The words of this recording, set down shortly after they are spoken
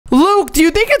Luke, do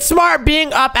you think it's smart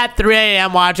being up at 3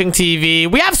 a.m. watching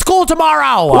TV? We have school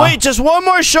tomorrow. Wait, just one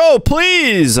more show,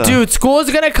 please. Dude, school is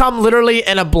gonna come literally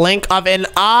in a blink of an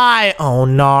eye. Oh,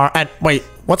 no. And wait,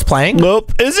 what's playing?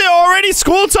 Nope. Is it already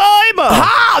school time?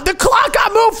 How? The clock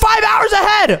got moved 5 hours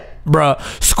ahead. Bruh,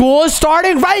 school is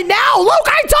starting right now. Luke,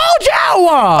 I told you.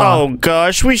 Oh,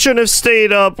 gosh. We shouldn't have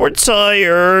stayed up. We're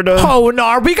tired. Oh,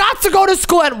 no. We got to go to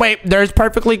school. And wait, there's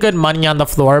perfectly good money on the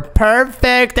floor.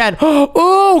 Perfect. And,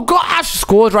 oh, gosh.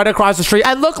 School is right across the street.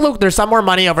 And look, Luke, there's some more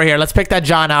money over here. Let's pick that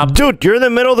John up. Dude, you're in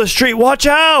the middle of the street. Watch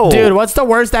out. Dude, what's the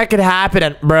worst that could happen?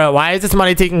 And, bro, why is this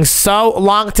money taking so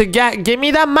long to get? Give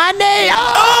me the money.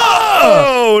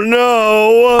 Oh,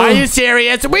 no. Are you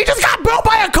serious? We just got built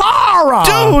by a car.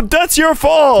 Dude, that's your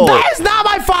fault. That is not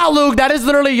my fault, Luke. That is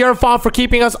literally your fault for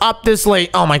keeping us up this late.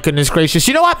 Oh, my goodness gracious.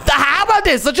 You know what? How about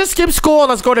this? Let's just skip school and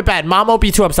let's go to bed. Mom won't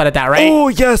be too upset at that, right? Oh,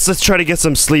 yes. Let's try to get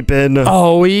some sleep in.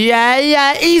 Oh,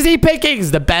 yeah. Easy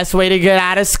pickings. The best way to get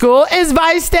out of school is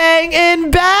by staying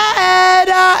in bed.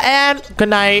 And good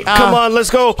night. Come on, let's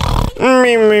go.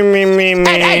 Me.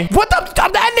 Hey, what the?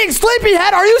 I'm ending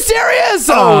sleepyhead. Are you serious?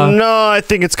 Oh, no. I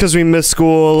think it's because we missed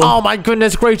school. Oh, my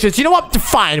goodness gracious. You know what?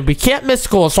 Fine. We can't miss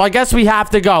school, so I guess we have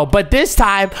to go. But this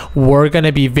time, we're going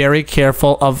to be very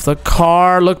careful of the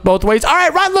car. Look both ways. All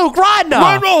right, run, Luke. Run.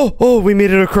 Run. Oh, we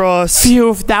made it across.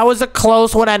 Phew, that was a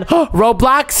close one. And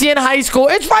Robloxian High School.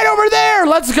 It's right over there.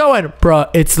 Let's go in. Bruh,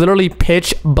 it's literally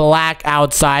pitch black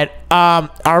outside.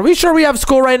 Are we sure we have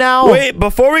school right now? Wait,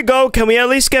 before we go, can we at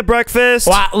least get breakfast?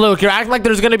 Wow, Luke, you're acting like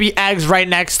there's gonna be eggs right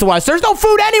next to us. There's no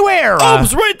food anywhere.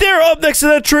 It's right there, up next to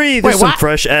that tree. There's some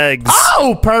fresh eggs.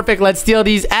 Oh, perfect. Let's steal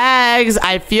these eggs.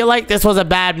 I feel like this was a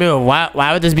bad move.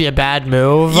 Why would this be a bad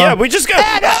move? Yeah, we just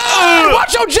got...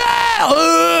 watch your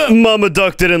jail! Mama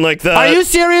Duck didn't like that. Are you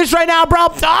serious right now, bro?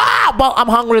 Well, I'm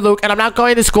hungry, Luke, and I'm not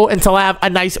going to school until I have a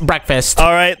nice breakfast.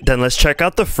 All right, then let's check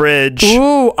out the fridge.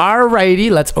 Ooh, alrighty.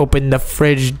 Let's open the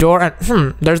fridge door. And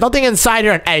there's nothing inside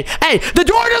here. And hey, the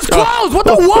door just closed. What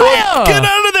the wire? Get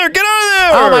out of there! Get out of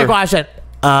there! Oh my gosh!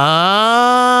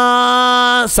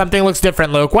 Something looks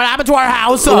different, Luke. What happened to our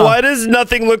house? Why does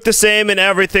nothing look the same and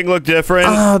everything look different?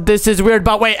 Oh, this is weird.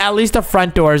 But wait, at least the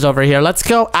front door is over here. Let's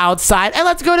go outside and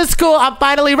let's go to school. I'm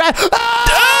finally ready. Where'd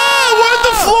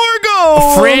the floor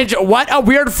go? Fridge. What a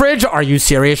weird fridge. Are you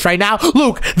serious right now?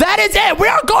 Luke, that is it. We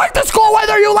are going to school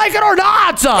whether you like it or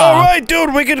not. All right,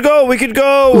 dude. We could go. We could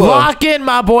go. Lock in,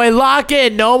 my boy. Lock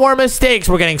in. No more mistakes.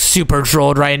 We're getting super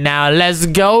trolled right now. Let's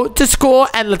go to school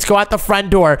and let's go out the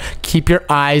front door. Keep your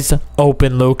eyes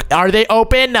open, Luke. Are they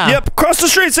open? Yep. Cross the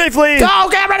street safely. Oh,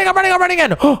 okay, I'm running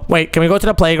in. Wait, can we go to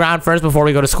the playground first before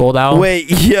we go to school, though? Wait,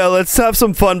 yeah, let's have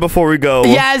some fun before we go.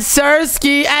 Yes, sir,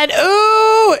 Ski. And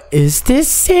ooh, is this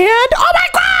sand? Oh my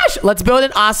gosh! Let's build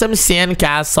an awesome sand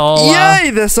castle.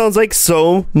 Yay! That sounds like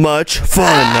so much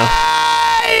fun.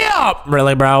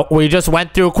 Really, bro? We just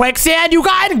went through quicksand. You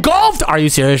got engulfed. Are you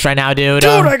serious right now, dude?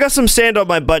 Dude, I got some sand on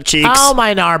my butt cheeks. Oh,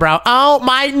 my nar, bro. Oh,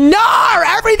 my nar.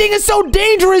 Everything is so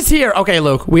dangerous here. Okay,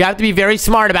 Luke, we have to be very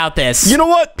smart about this. You know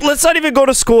what? Let's not even go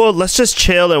to school. Let's just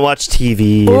chill and watch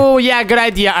TV. Oh, yeah, good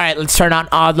idea. All right, let's turn on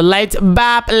all the lights.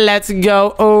 Bop, let's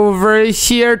go over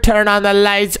here. Turn on the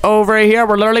lights over here.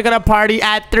 We're literally going to party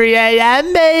at 3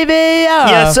 a.m., baby.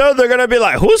 Yeah, so they're going to be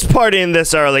like, who's partying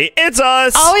this early? It's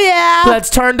us. Oh, yeah. Let's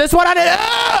turn this one on.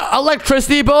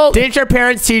 Electricity bill. Didn't your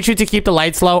parents teach you to keep the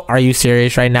lights low? Are you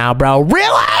serious right now, bro?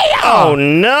 Really? Oh,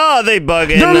 no, they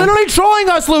bugging. They're literally trolling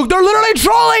us, Luke. They're literally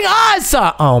trolling us.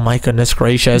 Oh, my goodness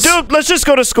gracious. Dude, let's just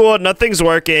go to school. Nothing's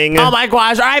working. Oh, my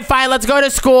gosh. All right, fine. Let's go to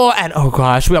school. And, oh,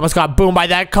 gosh, we almost got boomed by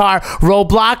that car.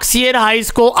 Robloxian High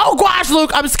School. Oh, gosh,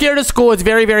 Luke, I'm scared of school. It's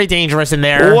very, very dangerous in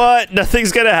there. What?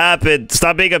 Nothing's gonna happen.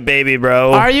 Stop being a baby,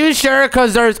 bro. Are you sure?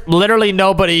 Because there's literally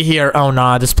nobody here. Oh,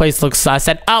 no. This place looks sus.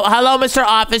 And, oh, hello, Mr.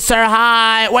 Officer.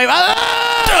 Hi. Wait.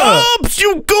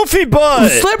 You goofy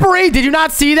butt. Slippery. Did you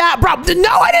not see that? Bro, no,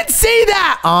 I didn't see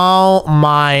that. Oh,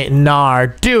 my nar.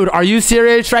 Dude, are you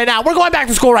serious right now? We're going back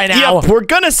to school right now. Yep, we're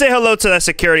gonna say hello to that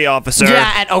security officer.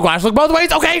 Yeah, and oh gosh, look both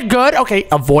ways. Okay, good. Okay,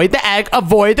 avoid the egg,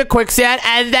 avoid the quicksand,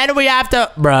 and then we have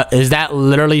to... Bruh, is that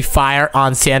literally fire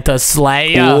on Santa's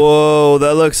sleigh? Whoa,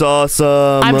 that looks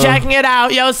awesome. I'm checking it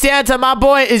out. Yo, Santa, my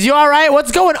boy, is you all right?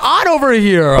 What's going on over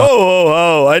here?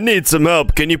 Oh, I need some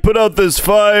help. Can you put out this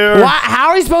fire? What? How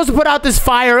are you supposed to put out this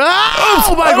fire?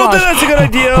 Oh my I don't think gosh. that's a good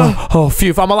idea. Oh,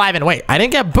 phew. I'm alive. And wait, I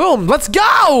didn't get boomed. Let's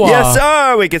go. Yes,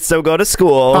 sir. We can still go to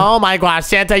school. Oh my gosh,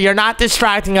 Santa, you're not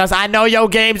distracting us. I know yo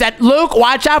games. And Luke,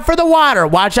 watch out for the water.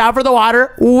 Watch out for the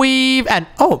water. Weave. And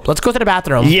oh, let's go to the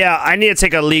bathroom. Yeah, I need to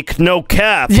take a leak. No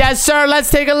cap. Yes, sir. Let's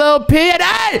take a little pee. And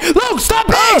hey, Luke, stop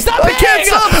peeing. Stop peeing. I can't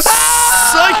stop.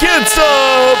 I can't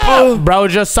stop. Bro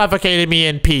just suffocated me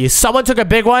in pee. Someone took a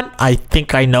big one. I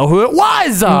think I know who it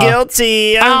was.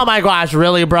 Guilty. Oh my gosh,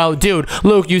 really, bro? Dude,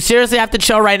 Luke, you seriously have to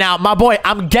chill right now. My boy,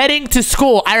 I'm getting to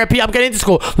school. I repeat, I'm getting to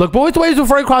school. Look both ways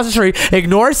before you cross the street.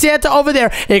 Ignore Santa over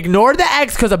there. Ignore the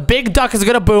X because a big duck is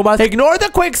going to boom us. Ignore the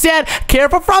quicksand.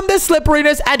 Careful from the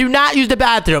slipperiness and do not use the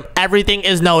bathroom. Everything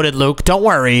is noted, Luke. Don't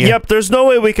worry. Yep, there's no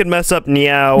way we can mess up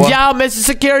Meow. Yo, Mr.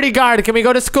 Security Guard, can we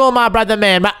go to school, my brother,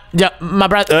 man? My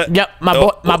brother. My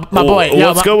boy. Yo,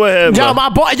 let's go with him. Yo, my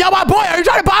boy. Are you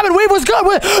trying to bob and weave? What's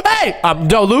good? Hey,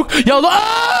 yo, Luke. Yo, Luke.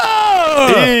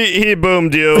 Oh! He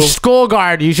boomed you. School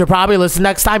guard, you should probably listen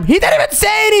next time. He didn't even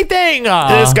say anything.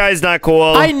 This guy's not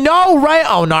cool. I know, right?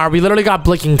 Oh, no, we literally got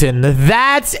Blickington.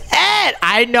 That's it.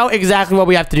 I know exactly what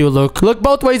we have to do, Luke. Look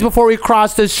both ways before we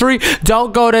cross the street.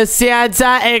 Don't go to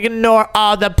Santa. Ignore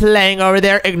all the playing over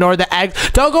there. Ignore the eggs.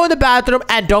 Don't go in the bathroom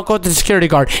and don't go to the security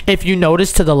guard. If you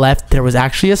notice to the left, there was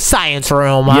actually a science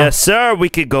room. Yes, sir. We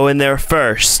could go in there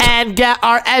first. And get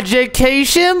our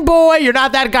education, boy. You're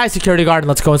not that guy, security guard.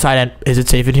 Let's go inside. And is it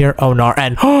safe in here? Oh, no.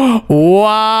 And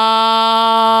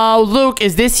wow. Luke,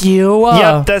 is this you?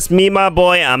 Yep, that's me, my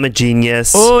boy. I'm a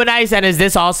genius. Oh, nice. And is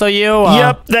this also you?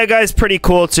 Yep, that guy's pretty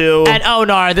cool, too. And oh,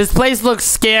 no. This place looks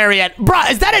scary. And bro,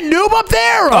 is that a noob up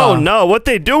there? Oh, no. What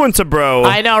they doing to bro?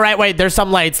 I know, right? Wait, there's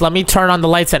some lights. Let me turn on the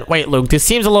lights. And wait, Luke, this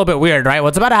seems a little bit weird, right?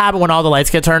 What's about to happen when all the lights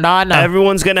get turned on?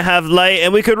 Everyone's gonna have light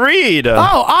and we could read. Oh,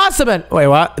 awesome. And wait,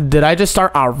 what? Did I just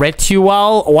start a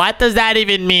ritual? What does that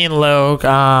even mean, Luke?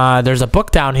 There's a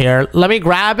book down here. Let me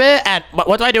grab it. And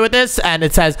what do I do with this? And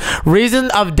it says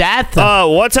reason of death.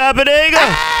 What's happening?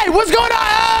 Hey, what's going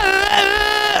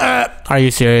on? Are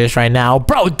you serious right now?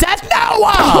 Bro, death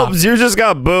now! You just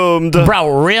got boomed.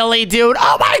 Bro, really, dude?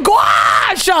 Oh my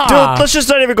gosh! Dude, let's just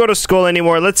not even go to school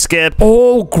anymore. Let's skip.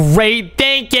 Oh, great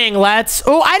thinking.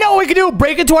 Oh, I know what we can do.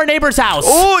 Break into our neighbor's house.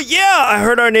 Oh, yeah. I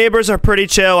heard our neighbors are pretty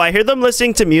chill. I hear them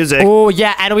listening to music. Oh,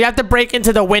 yeah. And we have to break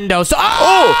into the window. So,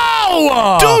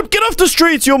 dude, get off the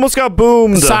streets. You almost got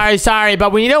boomed. Sorry.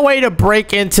 But we need a way to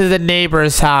break into the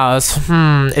neighbor's house.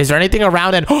 Is there anything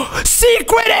around it?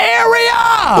 Secret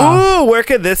area! Ooh, where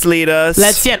could this lead us?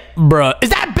 Let's see it. Bruh. Is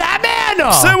that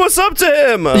Batman? Say what's up to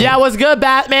him. Yeah, what's good,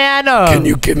 Batman? Can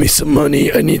you give me some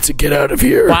money? I need to get out of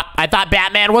here. What? I thought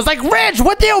Batman was like rich.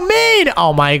 What do you mean?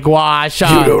 Oh my gosh. You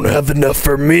don't have enough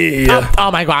for me.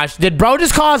 Oh my gosh. Did bro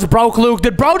just call us broke, Luke?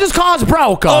 Did bro just call us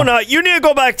broke? Oh no, you need to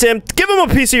go back to him. Give him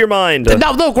a piece of your mind.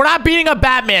 No, Luke, we're not beating up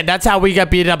Batman. That's how we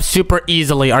get beaten up super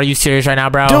easily. Are you serious right now,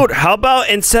 bro? Dude, how about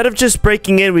instead of just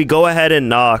breaking in, we go ahead and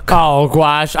knock? Oh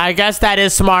gosh, I guess that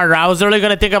is smarter. I was literally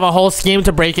gonna think of a whole scheme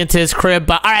to break into his crib,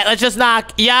 but all right, let's just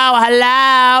knock. Yo,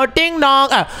 hello, ding dong.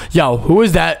 Yo, who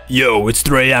is that? Yo, it's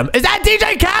 3 a.m. Is that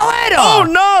DJ Khaled? Oh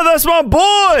no, that's my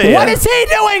boy. What is he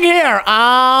doing here?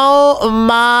 Oh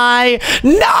my,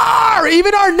 no!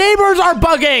 Even our neighbors are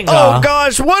bugging. Oh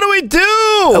gosh, what do we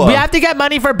do? We have to get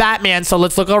money for Batman, so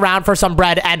let's look around for some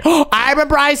bread. And I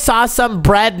remember I saw some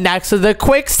bread next to the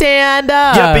quicksand.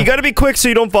 Yeah, but you gotta be quick so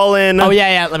you don't fall in. Oh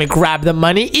yeah. Let me grab the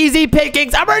money. Easy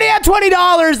pickings. I'm already at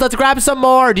 $20. Let's grab some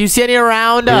more. Do you see any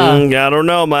around? I don't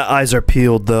know. My eyes are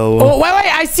peeled though. Oh wait.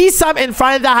 I see some in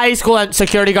front of the high school. And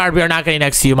security guard, we are not getting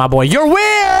next to you, my boy. You're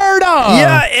weird.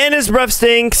 Yeah, and his breath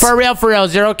stinks. For real.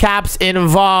 Zero caps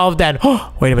involved. And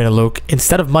wait a minute, Luke.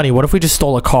 Instead of money, what if we just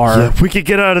stole a car? Yeah, we could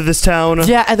get out of this town.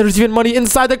 Yeah, and there's even money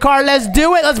inside the car. Let's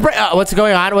do it. Let's break. What's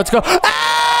going on? Hey,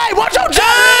 watch out,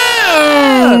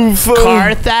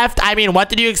 car theft. I mean, what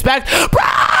did you expect, bro?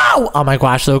 Oh my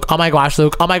gosh, Luke. I'm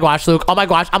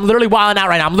literally wilding out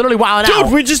right now.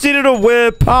 Dude, we just needed a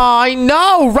whip. Oh, I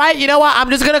know, right? You know what? I'm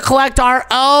just gonna collect our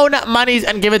own monies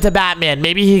and give it to Batman.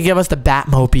 Maybe he can give us the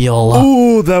Batmobile.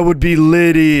 Ooh, that would be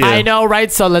litty. I know,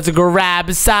 right? So let's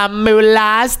grab some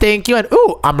moolahs. Thank you. And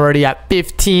ooh, I'm already at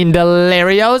 15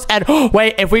 delirios. And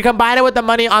wait, if we combine it with the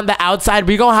money on the outside,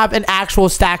 we gonna have an actual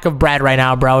stack of bread right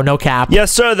now, bro. No cap.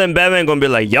 Yes, sir. Then Batman gonna be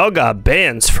like, y'all got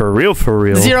bands for real.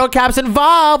 Zero caps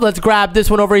involved. Let's grab this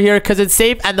one over here because it's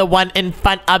safe, and the one in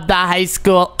front of the high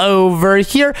school over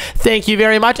here. Thank you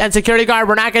very much. And security guard,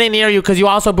 we're not getting near you because you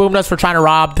also boomed us for trying to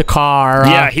rob the car.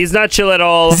 Yeah, he's not chill at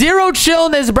all. Zero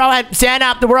chillness, bro. And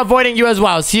Santa, we're avoiding you as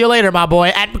well. See you later, my boy.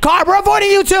 And car, we're avoiding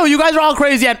you too. You guys are all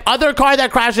crazy. And other car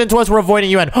that crashed into us, we're avoiding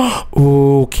you. And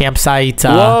ooh, campsite.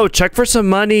 Whoa, check for some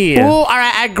money. Ooh, all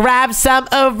right. I grabbed some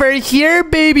over here,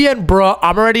 baby. And bro,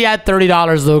 I'm already at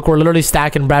 $30, Luke. We're literally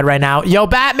stacking bread right now. Yo,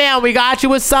 Batman, we got you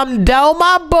with some dough,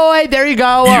 my boy. There you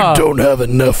go. You don't have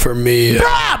enough for me.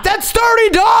 Bruh, that's $30.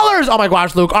 Oh my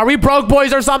gosh, Luke. Are we broke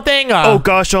boys or something? Oh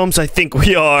gosh, Omz, I think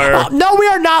we are. No, we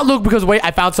are not, Luke, because wait,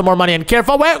 I found some more money. And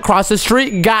careful, wait, across the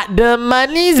street, got the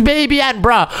monies, baby. And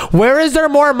bruh, where is there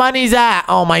more monies at?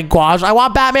 Oh my gosh, I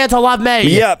want Batman to love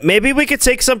me. Yeah, maybe we could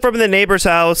take some from the neighbor's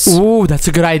house. Ooh, that's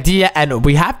a good idea. And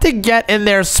we have to get in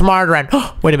there smarter. And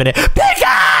wait a minute,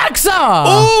 pickaxe!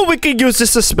 Oh, we could use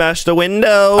this to smash the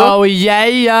window. Oh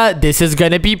yeah, this is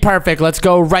gonna be perfect. Let's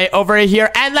go right over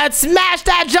here and let's smash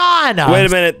that, John. Wait a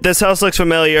minute, this house looks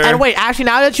familiar. And wait, actually,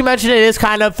 now that you mention it, it is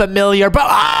kind of familiar. But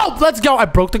oh, let's go. I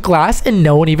broke the glass and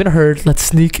no one even heard. Let's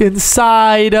sneak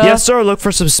inside. Yes, sir. Look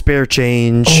for some spare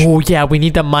change. Oh yeah, we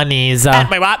need the monies.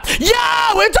 Wait, what? Yo,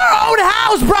 it's our own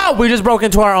house, bro. We just broke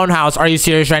into our own house. Are you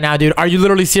serious right now, dude? Are you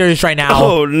literally serious right now?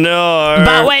 Oh no.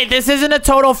 But wait, this isn't a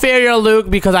total failure, Luke,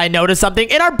 because I noticed something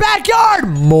in our backyard.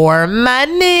 More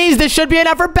monies. This should be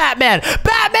enough for Batman.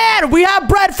 Batman, we have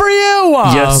bread for you.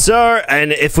 Yes, sir.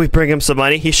 And if we bring him some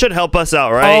money, he should help us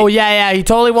out, right? Oh yeah, he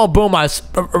totally won't boom us,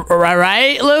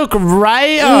 right, Luke?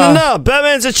 Right? No,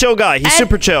 Batman's a chill guy. He's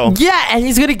super chill. Yeah, and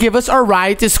he's gonna give us a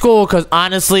ride to school because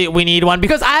honestly, we need one.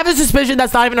 Because I have a suspicion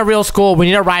that's not even a real school. We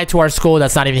need a ride to our school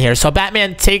that's not even here. So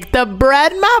Batman, take the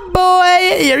bread, my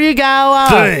boy. Here you go.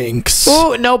 Thanks.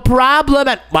 Ooh, no problem.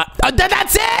 And what?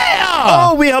 That's it.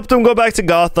 Oh, we helped him go back to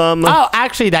Gotham. Oh,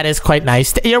 actually, that is quite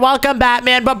nice. You're welcome,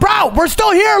 Batman. But bro, we're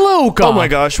still here, Luke. Oh my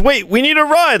gosh, wait, we need a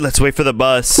ride. Let's wait for the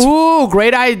bus. Ooh,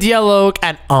 great idea, Luke.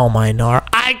 And oh my nar,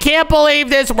 I can't believe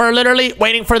this. We're literally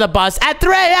waiting for the bus at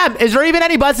 3 a.m. Is there even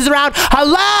any buses around?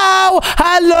 Hello?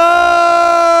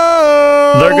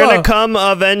 They're gonna come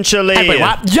eventually. Hey, wait,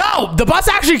 what? Yo, the bus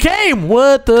actually came.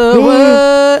 What the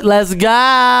what? Let's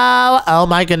go. Oh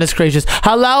my goodness gracious.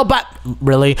 Hello, but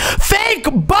really? Fake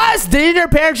bus? Didn't your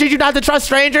parents teach you not to trust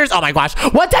strangers? Oh my gosh.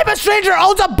 What type of stranger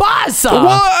owns a bus? What?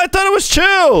 I thought it was chill.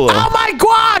 Oh my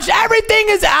gosh. Everything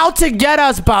is out to get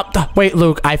us. But wait,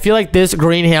 Luke, I feel like this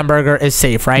green hamburger is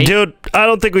safe, right? Dude, I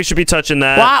don't think we should be touching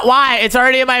that. Why? It's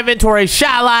already in my inventory.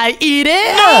 Shall I eat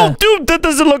it? No, dude, that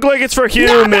doesn't look like it's for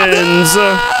humans.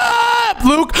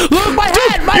 Luke, my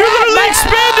head, You're literally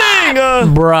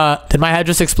expanding! Bruh, did my head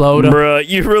just explode? Bruh,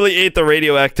 you really ate the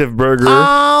radioactive burger.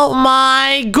 Oh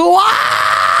my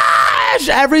gosh!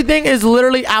 Everything is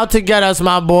literally out to get us,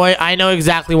 my boy. I know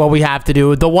exactly what we have to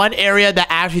do. The one area that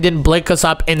actually didn't blink us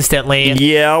up instantly.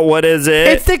 Yeah, what is it?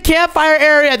 It's the campfire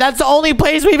area. That's the only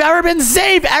place we've ever been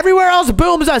safe. Everywhere else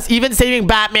booms us. Even saving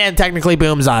Batman technically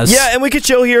booms us. Yeah, and we could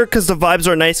chill here because the vibes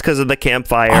are nice because of the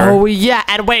campfire. Oh, yeah.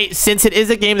 And wait, since it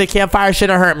is a game, the campfire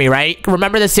shouldn't hurt me, right?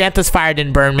 Remember the Santa's fire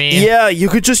didn't burn me? Yeah, you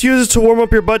could just use it to warm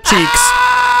up your butt cheeks.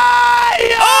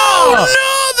 Oh, no!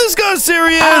 This got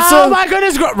serious. Oh my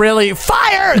goodness, really?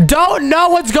 Fire! Don't know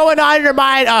what's going on in your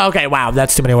mind. Oh, okay, wow,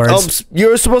 that's too many words.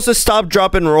 You're supposed to stop,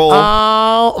 drop, and roll.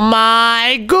 Oh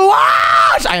my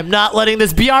gosh! I am not letting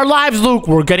this be our lives, Luke.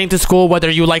 We're getting to school whether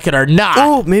you like it or not.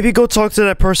 Oh, maybe go talk to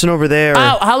that person over there.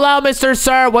 Oh, hello, Mr.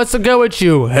 Sir. What's the good with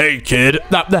you? Hey, kid.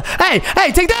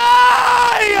 Hey, take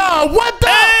that! What the?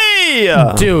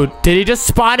 Hey! Dude, did he just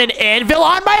spawn an anvil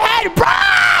on my head?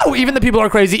 Bro! Even the people are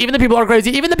crazy. Even the people are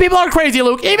crazy. Even the people are crazy,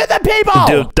 Luke. Even the people.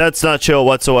 Dude, that's not chill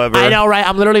whatsoever. I know, right?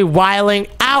 I'm literally wiling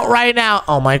out right now.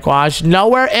 Oh my gosh.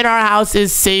 Nowhere in our house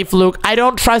is safe, Luke. I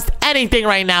don't trust anything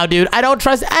right now, dude. I don't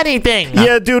trust anything.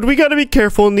 Yeah, dude, we gotta be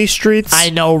careful in these streets. I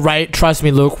know, right? Trust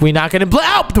me, Luke. We're not gonna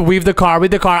weave the car.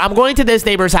 I'm going to this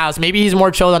neighbor's house. Maybe he's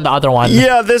more chill than the other one.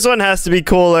 Yeah, this one has to be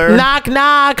cooler. Knock,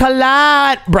 knock,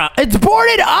 hello. Bro, it's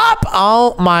boarded up.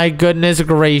 Oh my goodness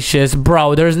gracious.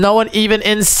 Bro, there's no one even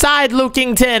inside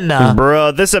Lukington.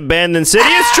 Bro, this abandoned city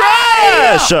is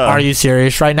trash. Are you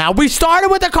serious right now? We started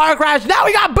with a car crash. Now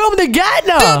we got boomed again.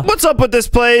 Dude, what's up with this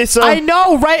place? I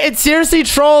know, right? It's seriously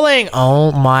trolling.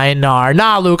 Oh my nar.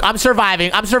 Nah, Luke, I'm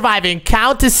surviving.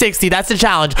 Count to 60. That's the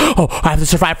challenge. Oh, I have to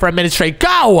survive for a minute straight. Go.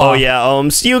 Oh yeah,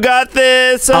 Omz, you got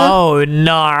this. Oh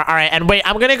nar. All right, and wait,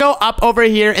 I'm gonna go up over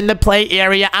here in the play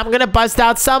area. I'm gonna bust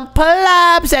out some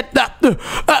pull-ups and I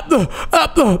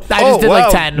just did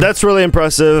like 10. That's really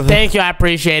impressive. Thank you, I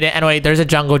appreciate it. And wait, there's a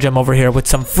jungle gym over here with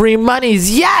some free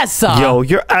monies. Yes. Yo,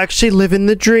 you're actually living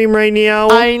the dream right now.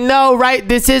 I know, right?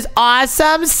 This is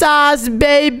awesome sauce,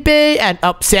 baby. And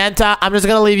Santa, I'm just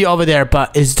gonna leave you over there.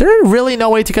 But is there really no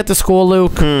way to get to school,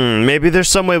 Luke? Maybe there's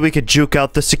some way we could juke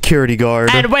out the security guard.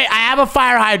 And wait, I have a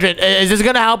fire hydrant. Is this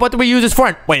gonna help? What do we use this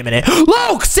for? Wait a minute.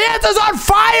 Luke, Santa's on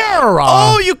fire!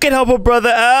 Oh, you can help a brother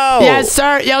out. Yes,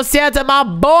 sir. Yo, Santa, my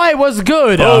boy was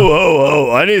good.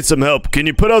 Oh, I need some help. Can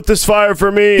you put out this fire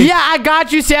for me? Yeah, I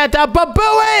got you, Santa.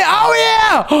 Babooey!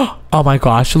 Oh, yeah! Oh, my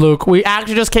gosh, Luke. We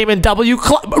actually just came in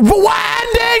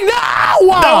landing! No!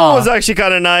 That one was actually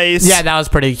kind of nice. Yeah, that was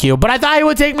pretty cute. But I thought he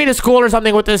would take me to school or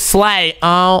something with this sleigh.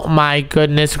 Oh, my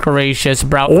goodness gracious,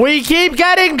 bro. We keep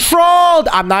getting trolled.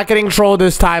 I'm not getting trolled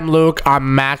this time, Luke.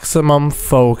 I'm maximum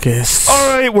focus.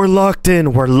 All right, we're locked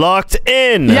in. We're locked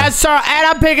in. Yes, sir. And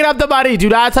I'm picking up the money. Do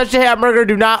not touch the hamburger.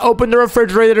 Do not open the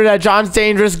refrigerator. That John's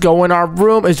dangerous. Go in our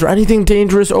room. Is there anything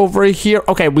dangerous over here?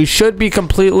 Okay, we should be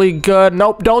completely good.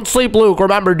 Nope, don't sleep, Luke.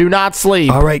 Remember, do not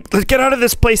sleep. All right, let's get out of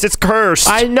this place. It's cursed.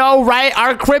 I know, right?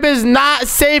 Our crib is not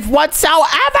safe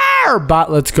whatsoever.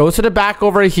 But let's go to the back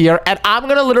over here, and I'm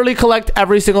going to literally collect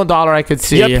every single dollar I could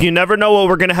see. Yep, you never know what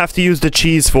we're going to have to use the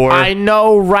cheese for. I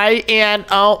know, right? And,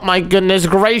 oh, my goodness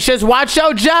gracious. Watch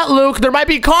out, Jet, Luke. There might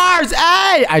be cars.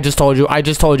 Hey! I just told you,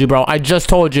 bro. I just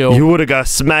told you. You would have got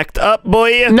smacked up,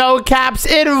 boy. No caps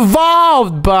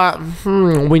involved, but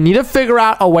we need to figure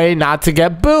out a way not to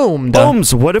get boomed.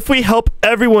 Omz, what if we help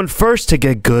everyone first to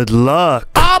get good luck?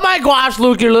 Oh my gosh,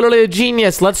 Luke, you're literally a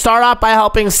genius. Let's start off by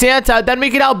helping Santa, then we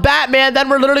can help Batman, then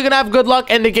we're literally gonna have good luck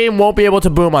and the game won't be able to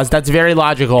boom us. That's very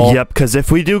logical. Yep, because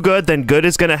if we do good, then good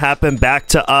is gonna happen back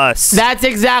to us. That's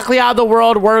exactly how the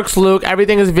world works, Luke.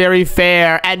 Everything is very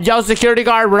fair. And yo, security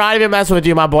guard, we're not even messing with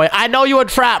you, my boy. I know you a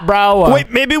trap, bro. Wait,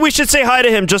 maybe we should say hi to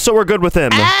him just so we're good with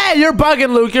him. Hey, you're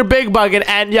bugging, Luke. You're big bugging.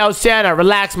 And yo, Santa,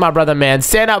 relax, my brother, man.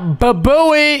 Santa,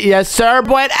 babooey. Yes, sir,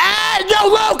 boy. Hey, yo,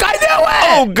 Luke, I knew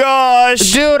it. Oh,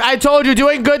 gosh. Dude, I told you,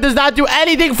 doing good does not do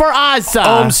anything for us.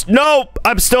 No,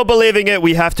 I'm still believing it.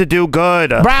 We have to do good.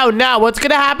 Bro, no. What's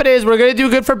going to happen is we're going to do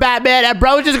good for Batman, and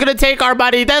bro's just going to take our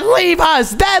money, then leave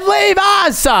us.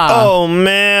 Oh,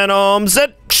 man,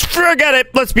 forget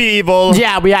it. Let's be evil.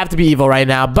 Yeah, we have to be evil right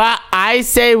now. But I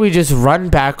say we just run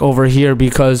back over here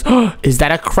because is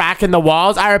that a crack in the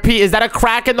walls? I repeat, is that a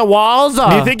crack in the walls?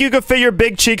 Do you think you could fit your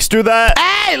big cheeks through that?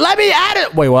 Hey, let me add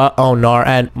it. Wait, what? Oh, no.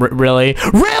 And really?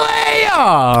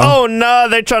 Oh, no.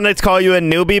 They're trying to call you a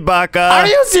newbie, Baka. Are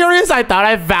you serious? I thought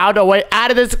I found a way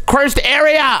out of this cursed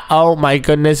area. Oh, my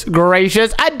goodness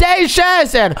gracious.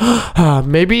 Audacious. And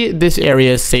maybe this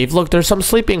area is safe. Look, there's some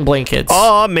sleeping blankets.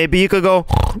 Oh, maybe you could go...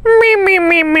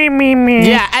 Me.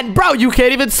 Yeah, and bro, you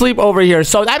can't even sleep over here.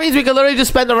 So that means we can literally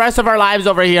just spend the rest of our lives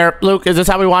over here. Luke, is this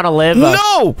how we want to live?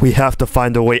 No! We have to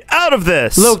find a way out of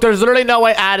this. Luke, there's literally no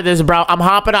way out of this, bro. I'm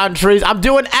hopping on trees. I'm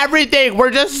doing everything.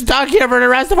 We're just stuck here for the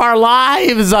rest of our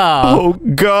lives. Oh,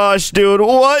 gosh, dude.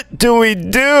 What do we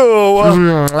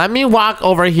do? Let me walk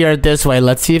over here this way.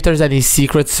 Let's see if there's any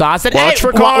secret sauce. And watch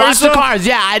for cars. Watch the cars.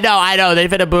 Yeah, I know. They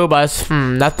finna boob us.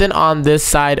 Nothing on this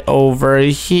side over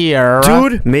here.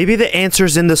 Dude, maybe the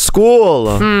answer's in the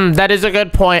school. That is a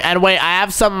good point. And wait, I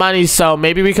have some money, so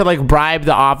maybe we could like bribe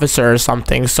the officer or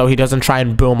something so he doesn't try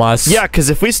and boom us. Yeah, because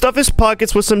if we stuff his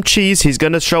pockets with some cheese, he's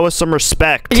gonna show us some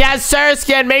respect. Yes, sir,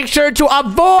 Skin. Make sure to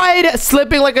avoid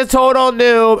slipping like a total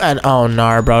noob. And oh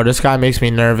no, bro, this guy makes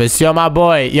me nervous. Yo, my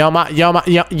boy. There's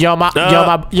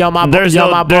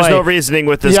no reasoning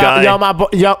with this guy. Yo, my boy.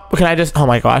 Yo, can I just? Oh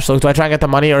my gosh, look. Do I try and get the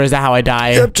money, or is that how I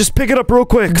die? Yep, just pick it up real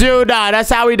quick. Dude, nah, that's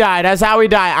how we die.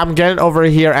 I'm getting over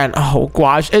here, and oh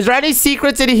gosh, is there any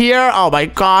secrets in here? Oh my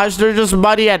gosh, there's just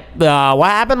money at what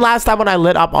happened last time when I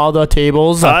lit up all the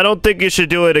tables? I don't think you should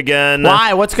do it again.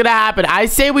 Why? What's gonna happen? I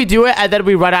say we do it and then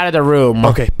we run out of the room.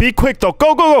 Okay, be quick though.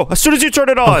 Go as soon as you turn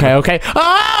it on. Okay.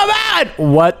 Oh man,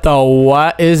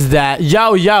 what is that?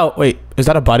 Yo, wait, is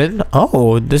that a button?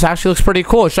 Oh, this actually looks pretty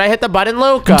cool. Should I hit the button,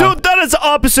 Luke? Dude, that is the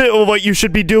opposite of what you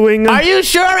should be doing. Are you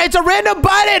sure? It's a random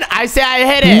button. I say I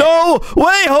hit it. No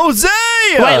way, Jose.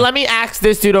 Wait, let me ask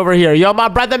this dude over here. Yo, my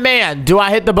brother man, do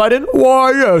I hit the button?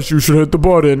 Why, yes, you should hit the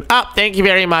button. Oh, thank you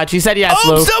very much. He said yes,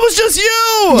 Luke. Luke. That was just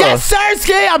you. Yes, sir,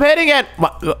 Ski. I'm hitting it.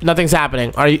 What? Nothing's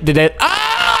happening. Did it?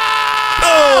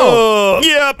 Oh!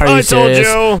 Yep, I told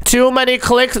you. Too many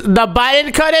clicks. The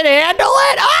button couldn't handle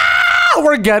it.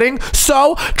 We're getting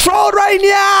so trolled right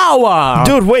now.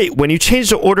 Dude, wait. When you change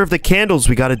the order of the candles,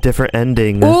 we got a different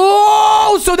ending. Oh,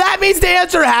 Oh, so that means the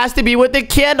answer has to be with the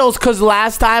candles, because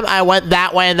last time I went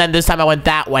that way, and then this time I went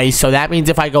that way. So that means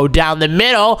if I go down the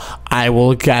middle, I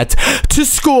will get to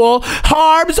school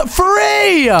harms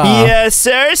free. Yes,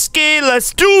 sirski.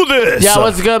 Let's do this. Yeah,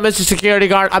 what's good, Mr. Security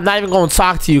Guard? I'm not even going to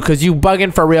talk to you because you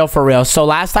bugging for real, for real. So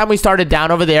last time we started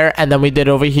down over there, and then we did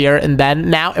over here, and then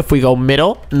now if we go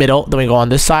middle, then we go on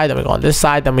this side, then we go on this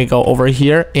side, then we go over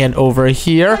here and over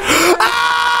here.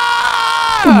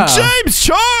 James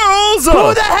Charles!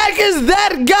 Who the heck is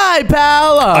that guy,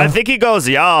 pal? I think he goes,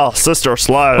 y'all, Sister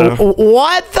Slide.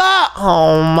 What the?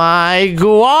 Oh my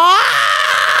gosh!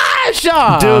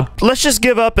 Dude, let's just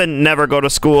give up and never go to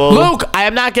school. Luke, I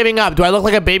am not giving up. Do I look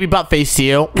like a baby butt face to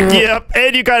you? Yep,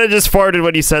 and you kind of just farted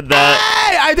when you said that.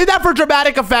 Hey, I did that for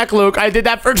dramatic effect, Luke. I did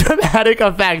that for dramatic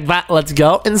effect. But let's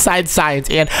go inside science.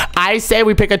 And I say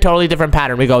we pick a totally different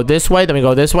pattern. We go this way, then we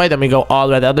go this way, then we go all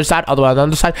the way to the other side, all the way on the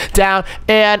other side, down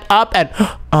and up and...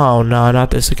 Oh, no,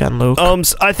 not this again, Luke.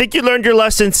 I think you learned your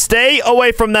lesson. Stay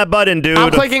away from that button, dude.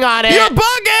 I'm clicking on it. You're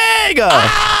bugging!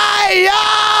 Hey, yo!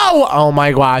 Oh,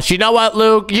 my gosh. You know what,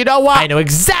 Luke? You know what? I know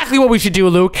exactly what we should do,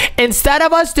 Luke. Instead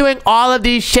of us doing all of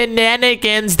these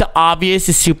shenanigans, the obvious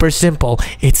is super simple.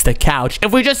 It's the couch.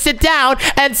 If we just sit down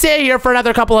and sit here for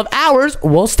another couple of hours,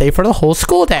 we'll stay for the whole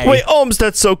school day. Wait, Omz,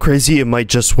 that's so crazy. It might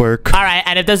just work. All right,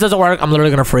 and if this doesn't work, I'm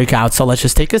literally going to freak out. So let's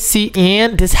just take a seat,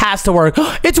 and this has to work.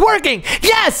 It's working!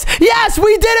 Yes! Yes,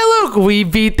 we did it, Luke! We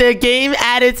beat the game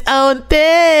at its own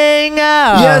thing!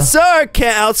 Yes, sir!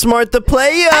 Can't outsmart the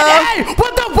player! Hey!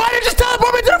 What the? Why did you just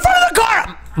teleport me to the front of the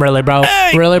car? Really, bro?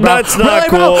 Hey, really, bro? that's not really,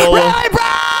 cool. Bro? Really,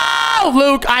 bro?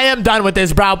 Luke, I am done with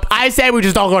this, bro. I say we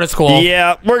just don't go to school.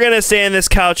 Yeah, we're gonna stay on this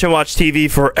couch and watch TV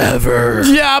forever.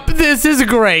 Yep, this is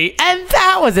great. And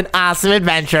that was an awesome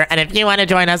adventure. And if you want to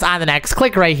join us on the next,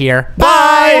 click right here.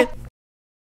 Bye.